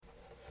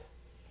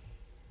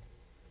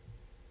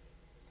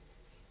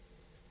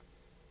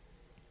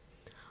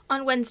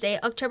On Wednesday,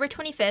 October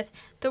 25th,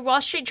 the Wall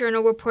Street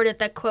Journal reported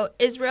that, quote,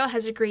 Israel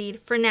has agreed,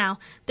 for now,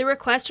 the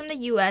request from the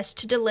U.S.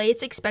 to delay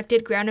its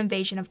expected ground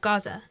invasion of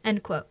Gaza,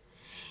 end quote.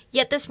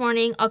 Yet this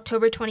morning,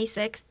 October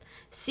 26th,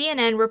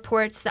 CNN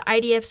reports the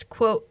IDF's,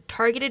 quote,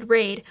 targeted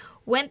raid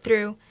went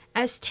through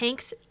as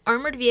tanks,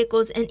 armored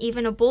vehicles, and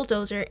even a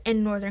bulldozer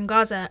in northern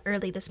Gaza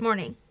early this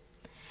morning.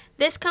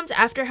 This comes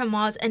after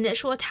Hamas'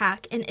 initial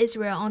attack in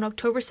Israel on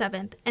October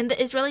 7th, and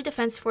the Israeli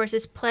Defense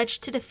Forces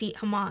pledged to defeat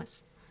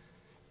Hamas.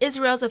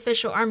 Israel's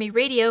official army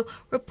radio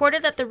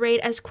reported that the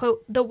raid as,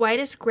 quote, the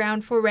widest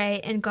ground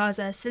foray in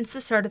Gaza since the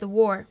start of the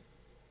war.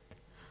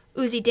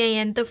 Uzi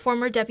Dayan, the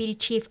former deputy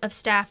chief of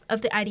staff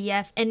of the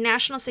IDF and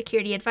national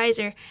security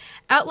advisor,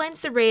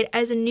 outlines the raid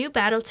as a new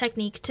battle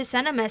technique to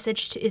send a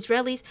message to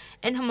Israelis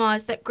and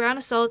Hamas that ground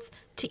assaults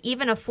to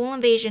even a full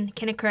invasion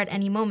can occur at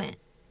any moment.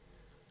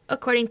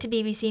 According to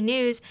BBC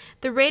News,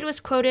 the raid was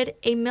quoted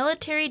a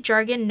military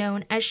jargon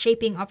known as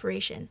shaping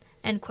operation,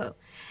 end quote,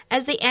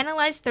 as they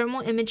analyzed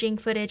thermal imaging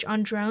footage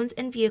on drones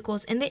and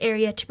vehicles in the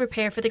area to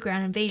prepare for the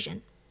ground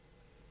invasion.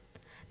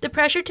 The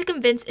pressure to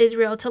convince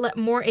Israel to let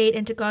more aid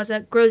into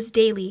Gaza grows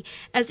daily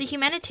as the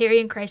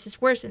humanitarian crisis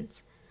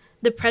worsens.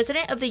 The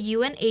president of the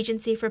UN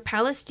Agency for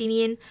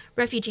Palestinian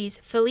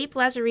Refugees, Philippe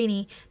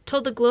Lazzarini,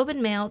 told the Globe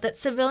and Mail that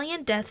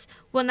civilian deaths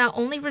will not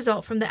only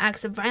result from the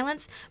acts of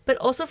violence, but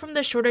also from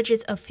the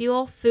shortages of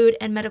fuel, food,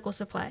 and medical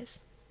supplies.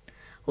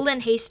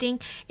 Lynn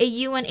Hastings, a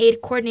UN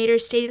aid coordinator,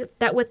 stated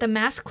that with the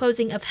mass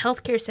closing of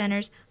healthcare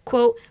centers,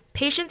 quote,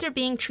 patients are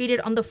being treated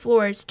on the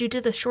floors due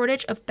to the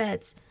shortage of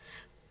beds.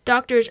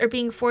 Doctors are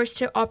being forced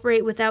to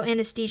operate without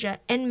anesthesia,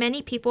 and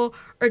many people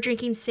are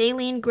drinking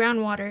saline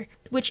groundwater,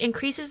 which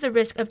increases the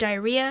risk of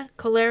diarrhea,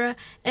 cholera,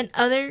 and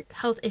other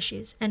health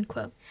issues, end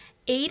quote.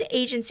 Aid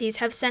agencies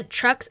have sent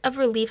trucks of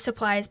relief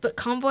supplies, but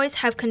convoys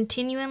have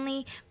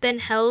continually been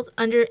held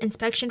under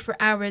inspection for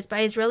hours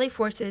by Israeli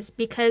forces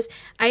because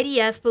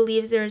IDF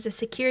believes there is a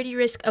security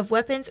risk of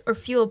weapons or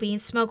fuel being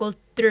smuggled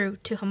through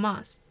to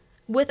Hamas.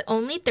 With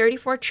only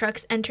 34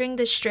 trucks entering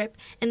the strip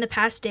in the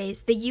past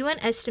days, the UN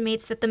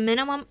estimates that the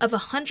minimum of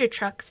 100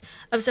 trucks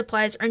of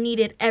supplies are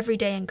needed every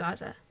day in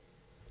Gaza.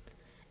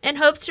 In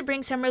hopes to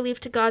bring some relief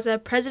to Gaza,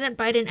 President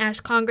Biden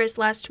asked Congress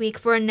last week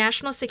for a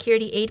national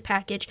security aid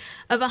package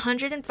of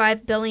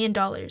 $105 billion.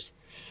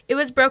 It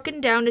was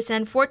broken down to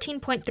send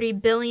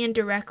 $14.3 billion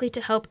directly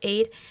to help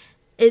aid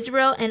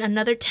Israel and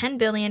another $10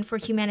 billion for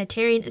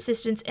humanitarian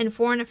assistance in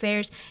foreign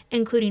affairs,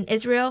 including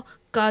Israel,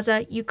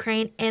 Gaza,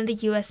 Ukraine, and the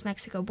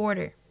U.S.-Mexico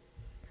border.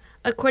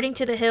 According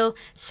to The Hill,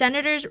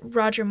 Senators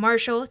Roger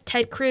Marshall,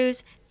 Ted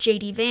Cruz,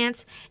 J.D.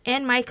 Vance,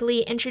 and Mike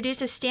Lee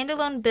introduced a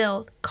standalone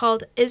bill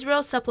called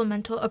Israel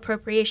Supplemental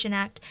Appropriation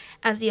Act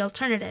as the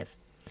alternative.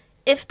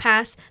 If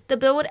passed, the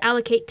bill would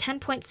allocate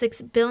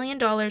 $10.6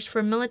 billion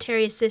for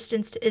military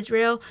assistance to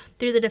Israel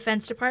through the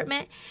Defense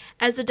Department,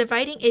 as the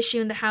dividing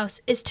issue in the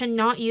House is to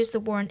not use the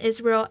war in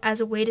Israel as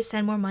a way to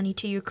send more money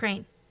to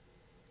Ukraine.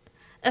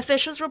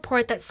 Officials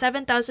report that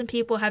 7,000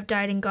 people have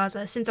died in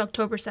Gaza since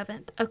October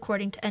 7th,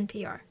 according to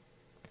NPR.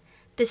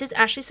 This is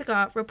Ashley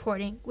Segat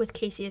reporting with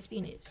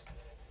KCSB News.